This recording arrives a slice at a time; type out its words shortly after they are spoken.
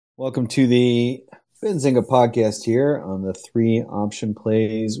Welcome to the Benzinga podcast here on the three option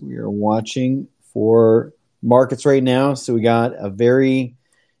plays we are watching for markets right now. So we got a very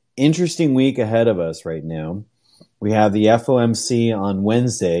interesting week ahead of us right now. We have the FOMC on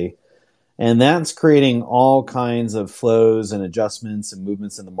Wednesday, and that's creating all kinds of flows and adjustments and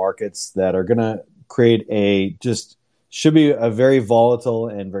movements in the markets that are going to create should be a very volatile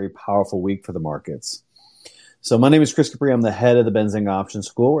and very powerful week for the markets. So my name is Chris Capri. I'm the head of the Benzinga Options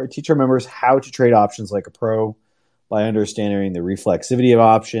School, where I teach our members how to trade options like a pro by understanding the reflexivity of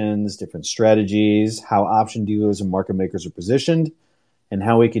options, different strategies, how option dealers and market makers are positioned, and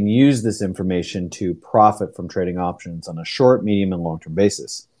how we can use this information to profit from trading options on a short, medium, and long-term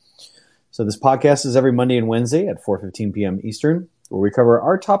basis. So this podcast is every Monday and Wednesday at 4:15 p.m. Eastern, where we cover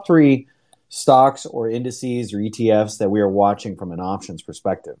our top three stocks or indices or ETFs that we are watching from an options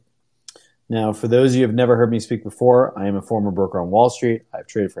perspective. Now, for those of you who have never heard me speak before, I am a former broker on Wall Street. I've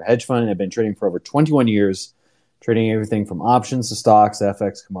traded for a hedge fund, and I've been trading for over 21 years, trading everything from options to stocks,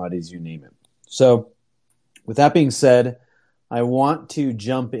 FX, commodities, you name it. So with that being said, I want to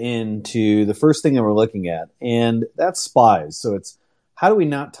jump into the first thing that we're looking at, and that's SPYs. So it's how do we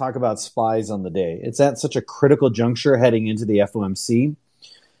not talk about SPYs on the day? It's at such a critical juncture heading into the FOMC,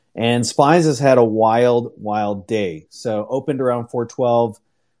 and SPYs has had a wild, wild day. So opened around 412,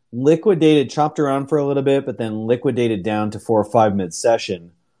 liquidated, chopped around for a little bit, but then liquidated down to 405 mid-session,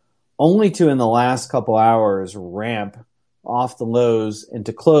 only to in the last couple hours ramp off the lows and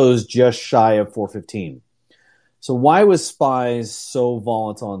to close just shy of 415. So why was SPYs so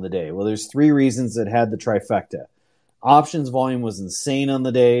volatile on the day? Well, there's three reasons that had the trifecta. Options volume was insane on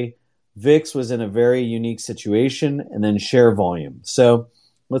the day. VIX was in a very unique situation, and then share volume. So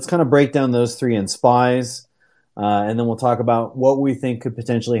let's kind of break down those three in SPYs. And then we'll talk about what we think could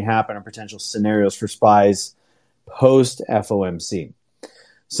potentially happen or potential scenarios for SPYs post FOMC.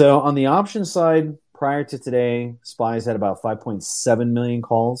 So on the option side, prior to today, SPYs had about 5.7 million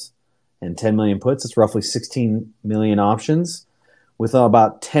calls and 10 million puts. It's roughly 16 million options, with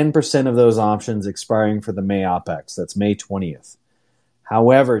about 10% of those options expiring for the May OPEX. That's May 20th.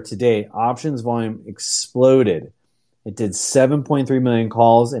 However, today, options volume exploded. It did 7.3 million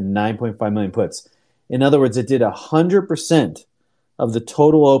calls and 9.5 million puts. In other words, it did 100% of the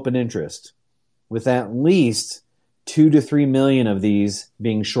total open interest, with at least 2 to 3 million of these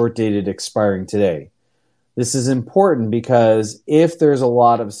being short-dated expiring today. This is important because if there's a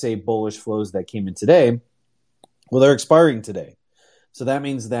lot of, say, bullish flows that came in today, well, they're expiring today. So that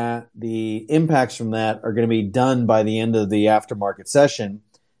means that the impacts from that are going to be done by the end of the aftermarket session,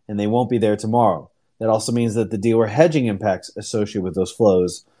 and they won't be there tomorrow. That also means that the dealer hedging impacts associated with those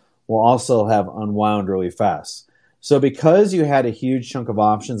flows will also have unwound really fast. So because you had a huge chunk of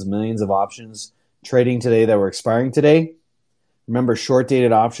options, millions of options trading today that were expiring today, remember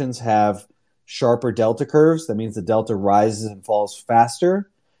short-dated options have sharper delta curves. That means the delta rises and falls faster.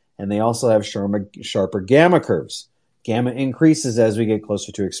 And they also have sharper gamma curves. Gamma increases as we get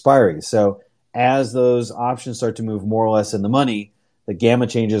closer to expiry. So as those options start to move more or less in the money, the gamma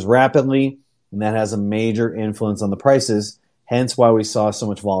changes rapidly, and that has a major influence on the prices. Hence why we saw so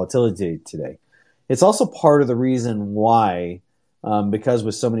much volatility today. It's also part of the reason why, because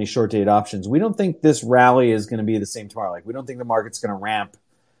with so many short-dated options, we don't think this rally is going to be the same tomorrow. Like we don't think the market's going to ramp,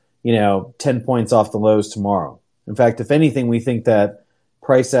 10 points off the lows tomorrow. In fact, if anything, we think that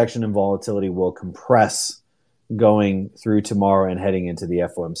price action and volatility will compress going through tomorrow and heading into the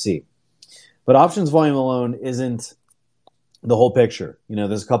FOMC. But options volume alone isn't the whole picture.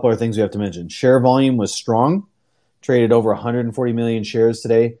 There's a couple of things we have to mention. Share volume was strong. Traded over 140 million shares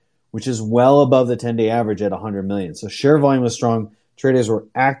today, which is well above the 10-day average at 100 million. So share volume was strong. Traders were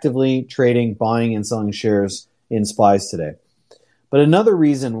actively trading, buying, and selling shares in SPYs today. But another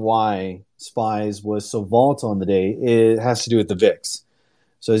reason why SPYs was so volatile on the day, it has to do with the VIX.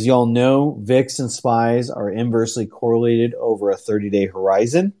 So as you all know, VIX and SPYs are inversely correlated over a 30-day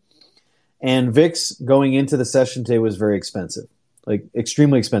horizon. And VIX going into the session today was very expensive, like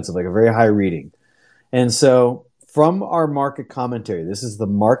extremely expensive, like a very high reading. And so from our market commentary, this is the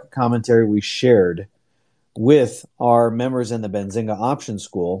market commentary we shared with our members in the Benzinga Options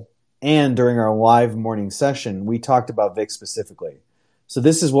School, and during our live morning session, we talked about VIX specifically. So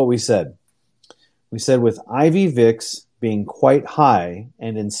this is what we said. We said with IV VIX being quite high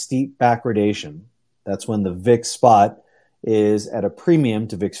and in steep backwardation, that's when the VIX spot is at a premium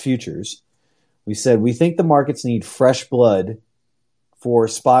to VIX futures. We said we think the markets need fresh blood for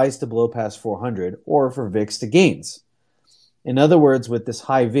SPYs to blow past 400 or for VIX to gains. In other words, with this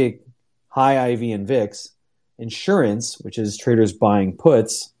high IV and VIX, insurance, which is traders buying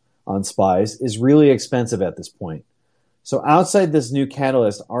puts on SPYs, is really expensive at this point. So outside this new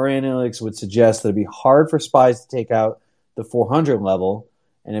catalyst, our analytics would suggest that it'd be hard for SPYs to take out the 400 level,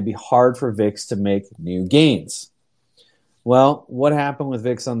 and it'd be hard for VIX to make new gains. Well, what happened with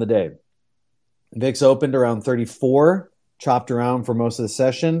VIX on the day? VIX opened around 34, chopped around for most of the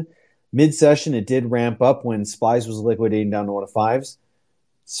session. Mid-session, it did ramp up when SPYs was liquidating down to 105s.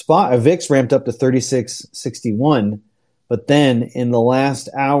 VIX ramped up to 36.61, but then in the last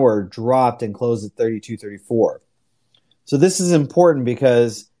hour dropped and closed at 32.34. So this is important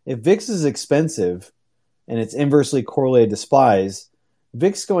because if VIX is expensive and it's inversely correlated to SPYs,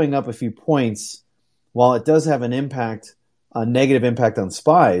 VIX going up a few points, while it does have an impact, a negative impact on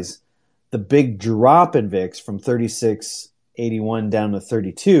SPYs, the big drop in VIX from 36.81 down to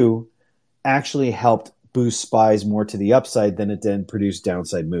 32 actually helped boost SPYs more to the upside than it did produce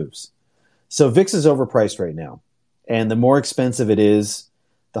downside moves. So VIX is overpriced right now. And the more expensive it is,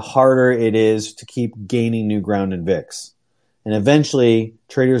 the harder it is to keep gaining new ground in VIX. And eventually,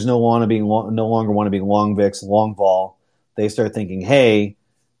 traders no longer want to be long VIX, long vol. They start thinking, hey,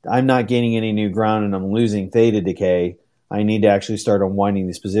 I'm not gaining any new ground and I'm losing theta decay. I need to actually start unwinding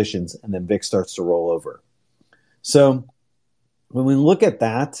these positions, and then VIX starts to roll over. So when we look at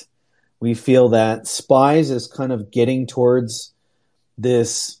that, we feel that SPYs is kind of getting towards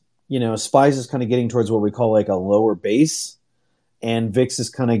this, SPYs is kind of getting towards what we call like a lower base, and VIX is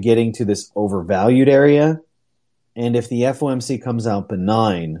kind of getting to this overvalued area. And if the FOMC comes out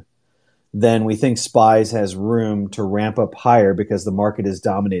benign, then we think SPYs has room to ramp up higher because the market is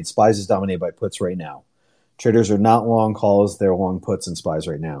dominated. SPYs is dominated by puts right now. Traders are not long calls, they're long puts in SPYs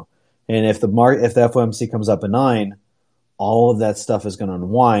right now. And if the FOMC comes up benign, all of that stuff is going to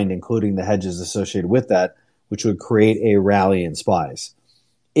unwind, including the hedges associated with that, which would create a rally in SPYs.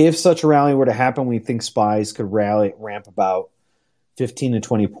 If such a rally were to happen, we think SPYs could ramp about 15 to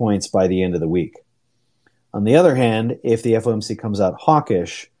 20 points by the end of the week. On the other hand, if the FOMC comes out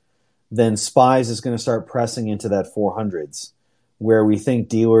hawkish, then SPYs is going to start pressing into that 400s, where we think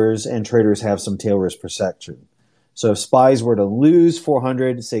dealers and traders have some tail risk protection. So if SPYs were to lose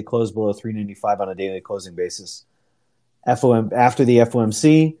 400, say close below 395 on a daily closing basis, after the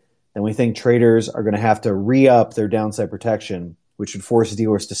FOMC, then we think traders are going to have to re-up their downside protection, which would force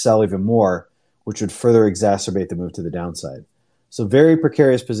dealers to sell even more, which would further exacerbate the move to the downside. So very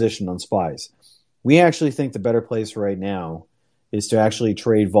precarious position on SPYs. We actually think the better place right now is to actually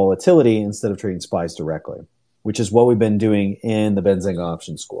trade volatility instead of trading SPYs directly, which is what we've been doing in the Benzinga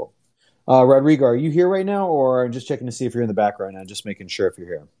Option School. Rodrigo, are you here right now, or just checking to see if you're in the background now, just making sure if you're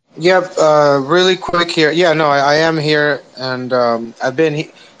here? Yep, really quick here. Yeah, no, I am here, and I've been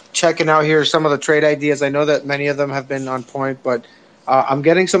checking out here some of the trade ideas. I know that many of them have been on point, but I'm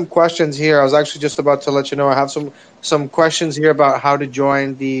getting some questions here. I was actually just about to let you know I have some questions here about how to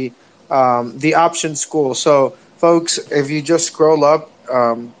join the option school. So, folks, if you just scroll up,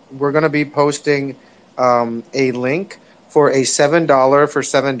 we're going to be posting a link for a $7 for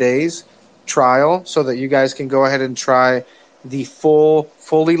 7 days trial so that you guys can go ahead and try the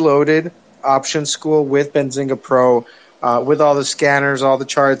fully loaded option school with Benzinga Pro, with all the scanners, all the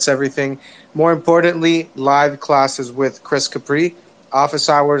charts, everything. More importantly, live classes with Chris Capri, office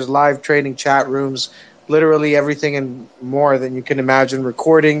hours, live trading chat rooms, literally everything and more than you can imagine,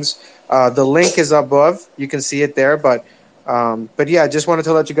 recordings. The link is above. You can see it there. But yeah, just wanted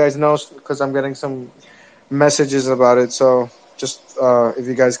to let you guys know because I'm getting some messages about it. So just if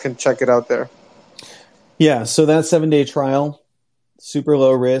you guys can check it out there. Yeah, so that 7-day trial, super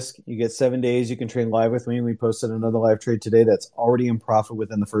low risk. You get 7 days. You can trade live with me. We posted another live trade today that's already in profit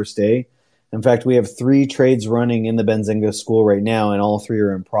within the first day. In fact, we have 3 trades running in the Benzinga school right now, and all 3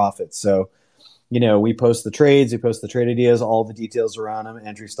 are in profit. So, we post the trades, we post the trade ideas, all the details around them,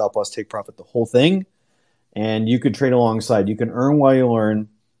 entry, stop loss, take profit, the whole thing. And you could trade alongside. You can earn while you learn.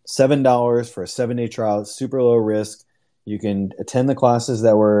 $7 for a 7-day trial. It's super low risk. You can attend the classes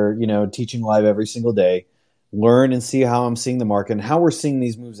that we're, teaching live every single day, learn and see how I'm seeing the market and how we're seeing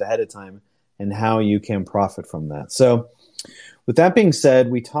these moves ahead of time and how you can profit from that. So with that being said,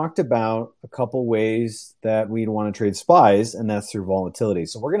 we talked about a couple ways that we'd want to trade SPYs, and that's through volatility.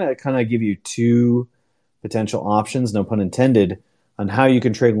 So we're going to kind of give you 2 potential options, no pun intended, on how you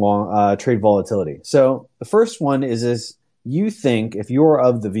can trade volatility. So the first one is you think, if you're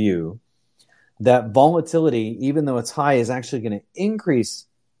of the view that volatility, even though it's high, is actually going to increase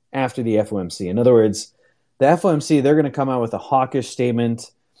after the FOMC. In other words, the FOMC, they're going to come out with a hawkish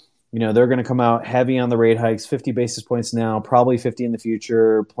statement. They're going to come out heavy on the rate hikes, 50 basis points now, probably 50 in the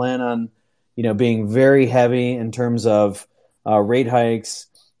future, plan on, being very heavy in terms of rate hikes,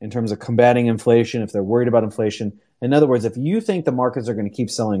 in terms of combating inflation, if they're worried about inflation. In other words, if you think the markets are going to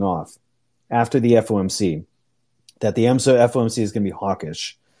keep selling off after the FOMC, that the FOMC is going to be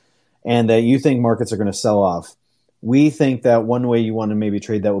hawkish and that you think markets are going to sell off, we think that one way you want to maybe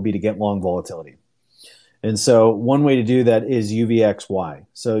trade that will be to get long volatility. And so one way to do that is UVXY.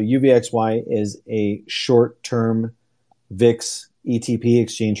 So UVXY is a short-term VIX ETP,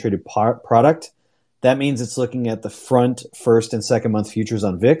 exchange traded product. That means it's looking at the front, first, and second month futures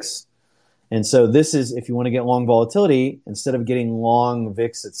on VIX. And so this is, if you want to get long volatility, instead of getting long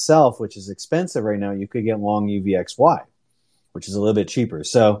VIX itself, which is expensive right now, you could get long UVXY, which is a little bit cheaper.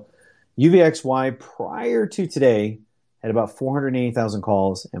 So UVXY prior to today had about 480,000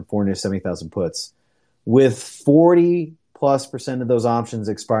 calls and 470,000 puts, with 40+% of those options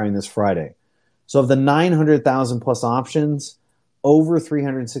expiring this Friday. So of the 900,000 plus options, over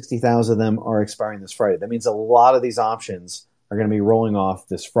 360,000 of them are expiring this Friday. That means a lot of these options are going to be rolling off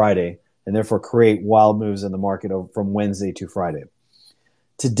this Friday and therefore create wild moves in the market from Wednesday to Friday.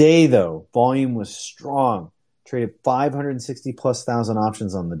 Today, though, volume was strong. Traded 560 plus thousand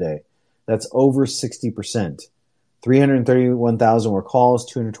options on the day. That's over 60%. 331,000 were calls,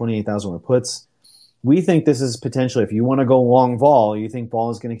 228,000 were puts. We think this is potentially, if you want to go long vol, you think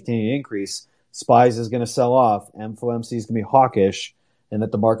vol is going to continue to increase, SPYs is going to sell off, FOMC is going to be hawkish, and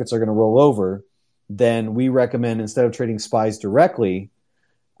that the markets are going to roll over, then we recommend instead of trading SPYs directly,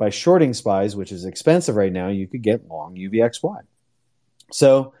 by shorting SPYs, which is expensive right now, you could get long UVXY.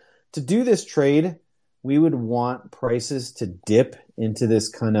 So to do this trade, we would want prices to dip into this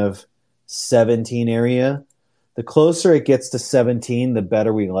kind of 17 area. The closer it gets to 17, the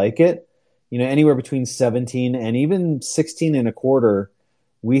better we like it. Anywhere between 17 and even 16 and a quarter,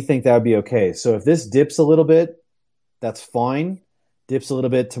 we think that would be okay. So if this dips a little bit, that's fine. Dips a little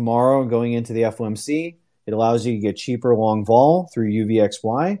bit tomorrow going into the FOMC. It allows you to get cheaper long vol through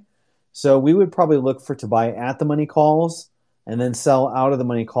UVXY. So we would probably look to buy at the money calls and then sell out of the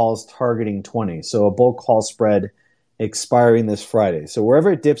money calls targeting 20. So a bulk call spread expiring this Friday. So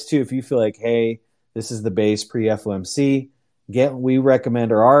wherever it dips to, if you feel like, hey, this is the base pre-FOMC, we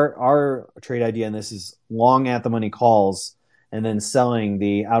recommend, or our trade idea in this is long at the money calls and then selling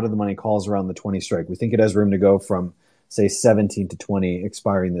the out of the money calls around the 20 strike. We think it has room to go from, say, 17 to 20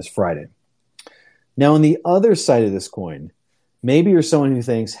 expiring this Friday. Now, on the other side of this coin, maybe you're someone who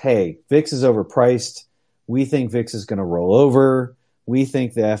thinks, hey, VIX is overpriced. We think VIX is going to roll over. We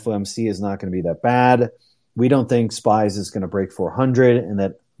think the FOMC is not going to be that bad. We don't think SPYs is going to break 400 and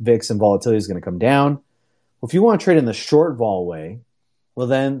that VIX and volatility is going to come down. Well, if you want to trade in the short vol way, well,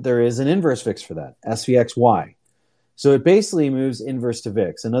 then there is an inverse VIX for that, SVXY. So it basically moves inverse to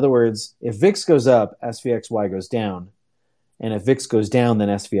VIX. In other words, if VIX goes up, SVXY goes down. And if VIX goes down, then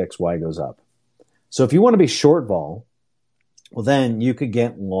SVXY goes up. So if you want to be short vol, well, then you could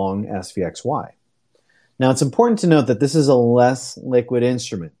get long SVXY. Now, it's important to note that this is a less liquid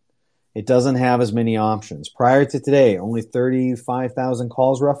instrument. It doesn't have as many options. Prior to today, only 35,000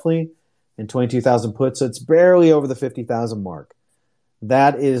 calls roughly and 22,000 puts, so it's barely over the 50,000 mark.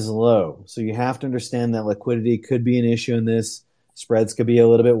 That is low. So you have to understand that liquidity could be an issue in this. Spreads could be a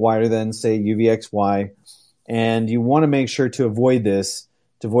little bit wider than, say, UVXY. And you want to make sure to avoid this,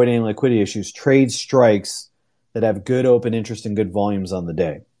 to avoid any liquidity issues. Trade strikes that have good open interest and good volumes on the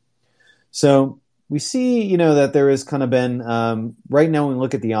day. So we see, that there has kind of been, right now when we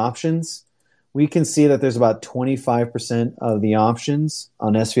look at the options, we can see that there's about 25% of the options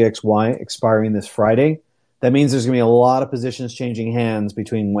on SVXY expiring this Friday. That means there's going to be a lot of positions changing hands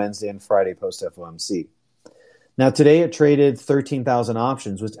between Wednesday and Friday post-FOMC. Now, today it traded 13,000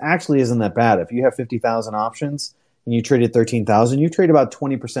 options, which actually isn't that bad. If you have 50,000 options and you traded 13,000, you trade about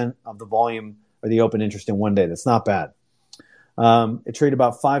 20% of the volume or the open interest in one day. That's not bad. It traded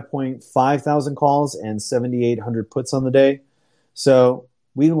about 5.5 thousand calls and 7,800 puts on the day. So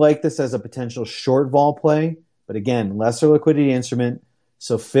we like this as a potential short vol play, but again, lesser liquidity instrument,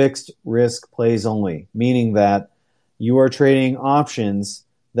 so fixed risk plays only, meaning that you are trading options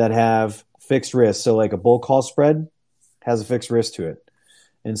that have fixed risk. So like a bull call spread has a fixed risk to it.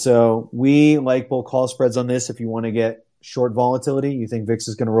 And so we like bull call spreads on this if you want to get short volatility, you think VIX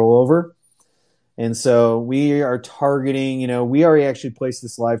is going to roll over. And so we are targeting, we already actually placed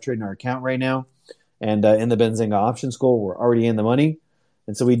this live trade in our account right now. And in the Benzinga Option School, we're already in the money.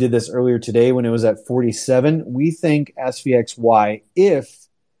 And so we did this earlier today when it was at 47. We think SVXY, if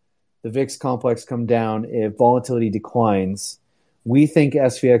the VIX complex come down, if volatility declines, we think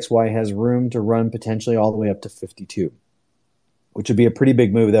SVXY has room to run potentially all the way up to 52, which would be a pretty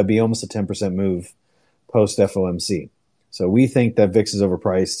big move. That would be almost a 10% move post-FOMC. So we think that VIX is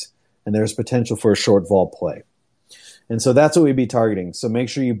overpriced, and there's potential for a short vol play. And so that's what we'd be targeting. So make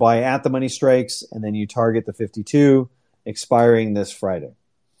sure you buy at the money strikes, and then you target the 52 expiring this Friday.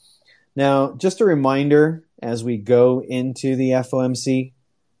 Now, just a reminder, as we go into the FOMC.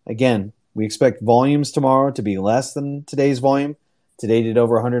 Again, we expect volumes tomorrow to be less than today's volume. Today did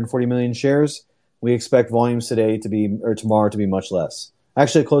over 140 million shares. We expect volumes tomorrow to be much less.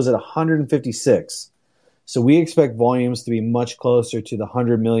 Actually, it closed at 156. So we expect volumes to be much closer to the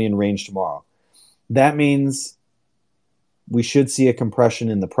 100 million range tomorrow. That means we should see a compression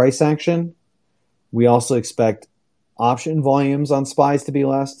in the price action. We also expect option volumes on SPYs to be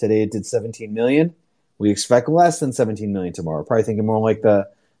less. Today it did 17 million. We expect less than 17 million tomorrow. Probably thinking more like the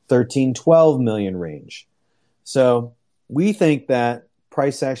 13, 12 million range. So we think that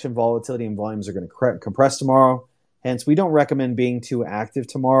price action, volatility, and volumes are going to compress tomorrow. Hence, we don't recommend being too active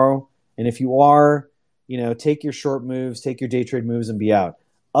tomorrow. And if you are, take your short moves, take your day trade moves, and be out.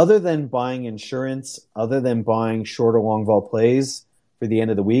 Other than buying insurance, other than buying short or long vol plays for the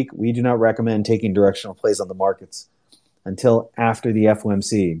end of the week, we do not recommend taking directional plays on the markets until after the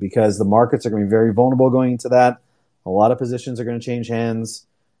FOMC, because the markets are going to be very vulnerable going into that. A lot of positions are going to change hands,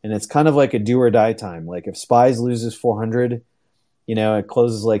 and it's kind of like a do or die time. Like if SPYs loses 400, it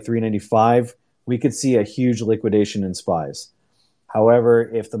closes like 395, we could see a huge liquidation in SPYs. However,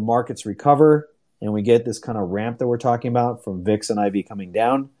 if the markets recover and we get this kind of ramp that we're talking about from VIX and IB coming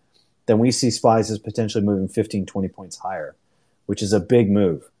down, then we see SPYs as potentially moving 15, 20 points higher, which is a big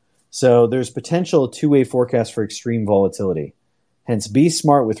move. So there's potential two-way forecast for extreme volatility. Hence, be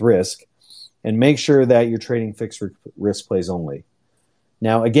smart with risk and make sure that you're trading fixed risk plays only.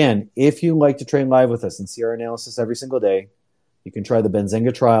 Now, again, if you like to trade live with us and see our analysis every single day, you can try the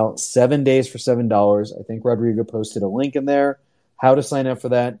Benzinga trial, 7 days for $7. I think Rodrigo posted a link in there. How to sign up for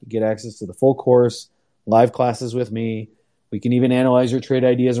that. You get access to the full course, live classes with me. We can even analyze your trade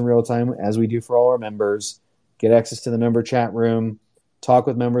ideas in real time as we do for all our members. Get access to the member chat room. Talk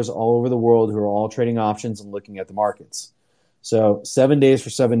with members all over the world who are all trading options and looking at the markets. So 7 days for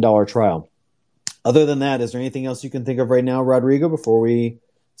 $7 trial. Other than that, is there anything else you can think of right now, Rodrigo, before we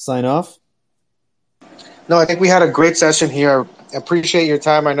sign off? No, I think we had a great session here. I appreciate your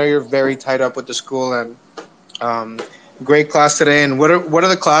time. I know you're very tied up with the school, and great class today. And what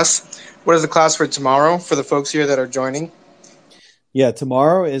is the class for tomorrow for the folks here that are joining? Yeah,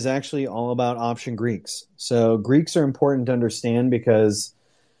 tomorrow is actually all about option Greeks. So Greeks are important to understand because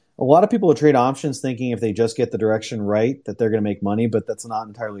a lot of people will trade options thinking if they just get the direction right that they're going to make money, but that's not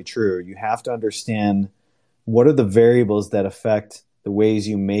entirely true. You have to understand what are the variables that affect the ways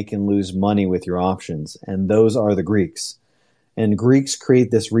you make and lose money with your options, and those are the Greeks. And Greeks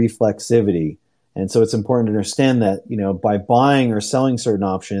create this reflexivity, and so it's important to understand that by buying or selling certain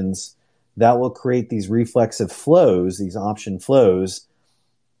options, that will create these reflexive flows, these option flows,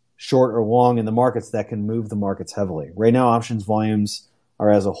 short or long in the markets that can move the markets heavily. Right now, options volumes are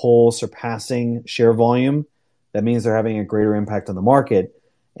as a whole surpassing share volume. That means they're having a greater impact on the market.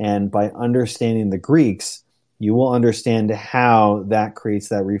 And by understanding the Greeks, you will understand how that creates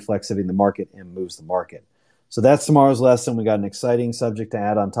that reflexivity in the market and moves the market. So that's tomorrow's lesson. We got an exciting subject to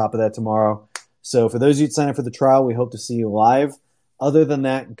add on top of that tomorrow. So for those of you that sign up for the trial, we hope to see you live. Other than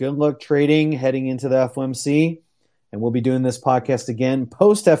that, good luck trading heading into the FOMC. And we'll be doing this podcast again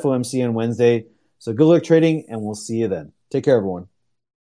post FOMC on Wednesday. So good luck trading, and we'll see you then. Take care, everyone.